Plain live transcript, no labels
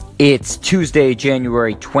It's Tuesday,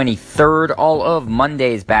 January 23rd. All of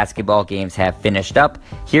Monday's basketball games have finished up.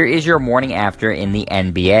 Here is your morning after in the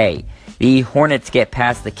NBA. The Hornets get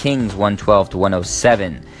past the Kings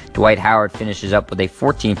 112-107. Dwight Howard finishes up with a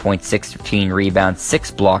 14-point, 16 rebound,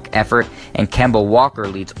 6-block effort, and Kemba Walker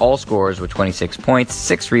leads all scorers with 26 points,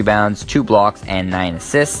 6 rebounds, 2 blocks, and 9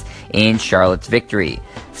 assists in Charlotte's victory.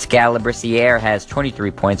 Skal Labissière has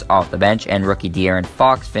 23 points off the bench, and rookie De'Aaron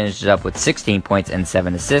Fox finishes up with 16 points and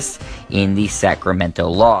 7 assists in the Sacramento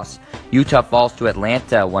loss. Utah falls to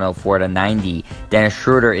Atlanta 104-90. Dennis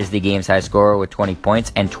Schroeder is the game's high scorer with 20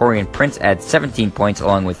 points, and Taurean Prince adds 17 points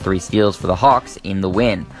along with 3 steals for the Hawks in the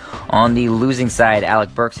win. On the losing side,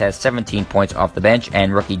 Alec Burks has 17 points off the bench,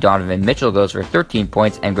 and rookie Donovan Mitchell goes for 13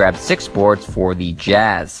 points and grabs 6 boards for the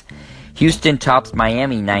Jazz. Houston tops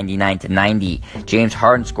Miami 99-90. James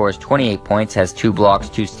Harden scores 28 points, has 2 blocks,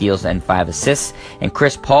 2 steals, and 5 assists, and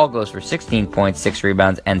Chris Paul goes for 16 points, 6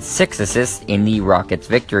 rebounds, and 6 assists in the Rockets'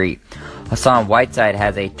 victory. Hassan Whiteside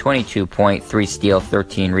has a 22-point, 3-steal,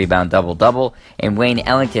 13-rebound double-double, and Wayne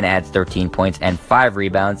Ellington adds 13 points and 5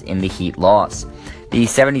 rebounds in the Heat loss. The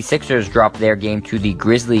 76ers drop their game to the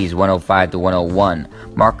Grizzlies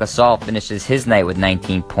 105-101. Marc Gasol finishes his night with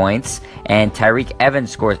 19 points, and Tyreke Evans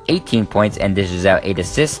scores 18 points and dishes out 8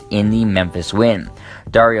 assists in the Memphis win.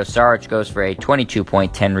 Dario Saric goes for a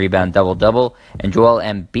 22-point, 10-rebound double-double, and Joel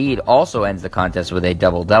Embiid also ends the contest with a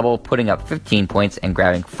double-double, putting up 15 points and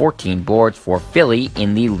grabbing 14 boards for Philly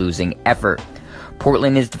in the losing effort.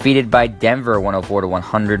 Portland is defeated by Denver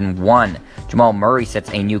 104-101. Jamal Murray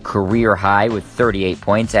sets a new career high with 38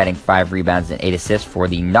 points, adding 5 rebounds and 8 assists for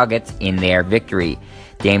the Nuggets in their victory.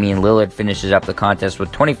 Damian Lillard finishes up the contest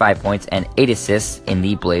with 25 points and 8 assists in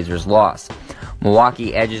the Blazers' loss.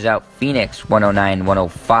 Milwaukee edges out Phoenix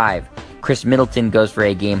 109-105. Chris Middleton goes for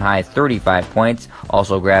a game-high 35 points,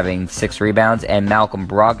 also grabbing 6 rebounds, and Malcolm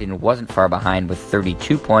Brogdon wasn't far behind with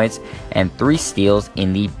 32 points and 3 steals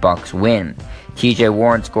in the Bucks win. TJ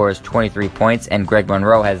Warren scores 23 points, and Greg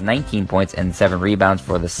Monroe has 19 points and 7 rebounds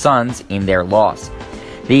for the Suns in their loss.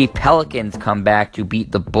 The Pelicans come back to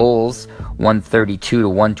beat the Bulls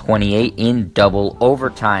 132-128 in double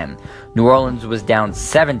overtime. New Orleans was down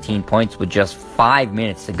 17 points with just 5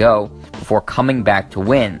 minutes to go before coming back to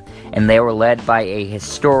win, and they were led by a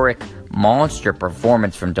historic monster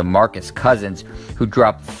performance from DeMarcus Cousins, who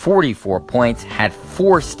dropped 44 points, had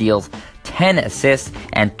 4 steals, 10 assists,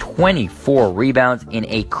 and 24 rebounds in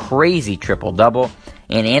a crazy triple-double,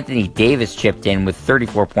 and Anthony Davis chipped in with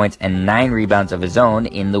 34 points and 9 rebounds of his own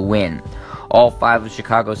in the win. All 5 of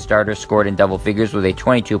Chicago's starters scored in double figures with a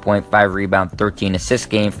 22.5 rebound, 13 assist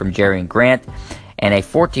game from Jerry Grant, and a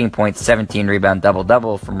 14-point, 17-rebound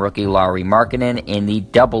double-double from rookie Lauri Markkanen in the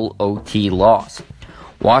double OT loss.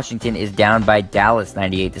 Washington is down by Dallas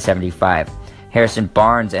 98-75. Harrison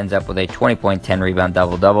Barnes ends up with a 20-point, 10-rebound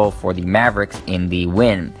double-double for the Mavericks in the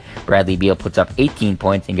win. Bradley Beal puts up 18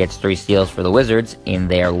 points and gets 3 steals for the Wizards in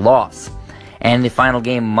their loss. And the final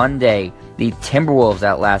game Monday, the Timberwolves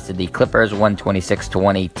outlasted the Clippers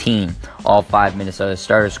 126-118. All 5 Minnesota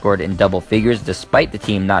starters scored in double figures despite the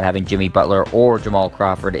team not having Jimmy Butler or Jamal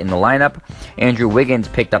Crawford in the lineup. Andrew Wiggins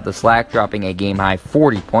picked up the slack, dropping a game-high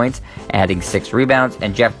 40 points, adding 6 rebounds,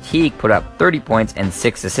 and Jeff Teague put up 30 points and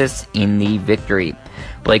 6 assists in the victory.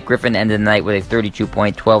 Blake Griffin ended the night with a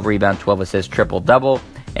 32-point, 12-rebound, 12-assist triple-double,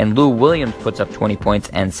 and Lou Williams puts up 20 points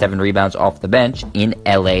and 7 rebounds off the bench in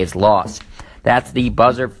LA's loss. That's the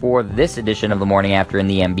buzzer for this edition of the Morning After in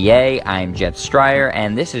the NBA. I'm Jet Stryer,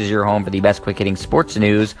 and this is your home for the best quick-hitting sports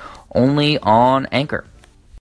news only on Anchor.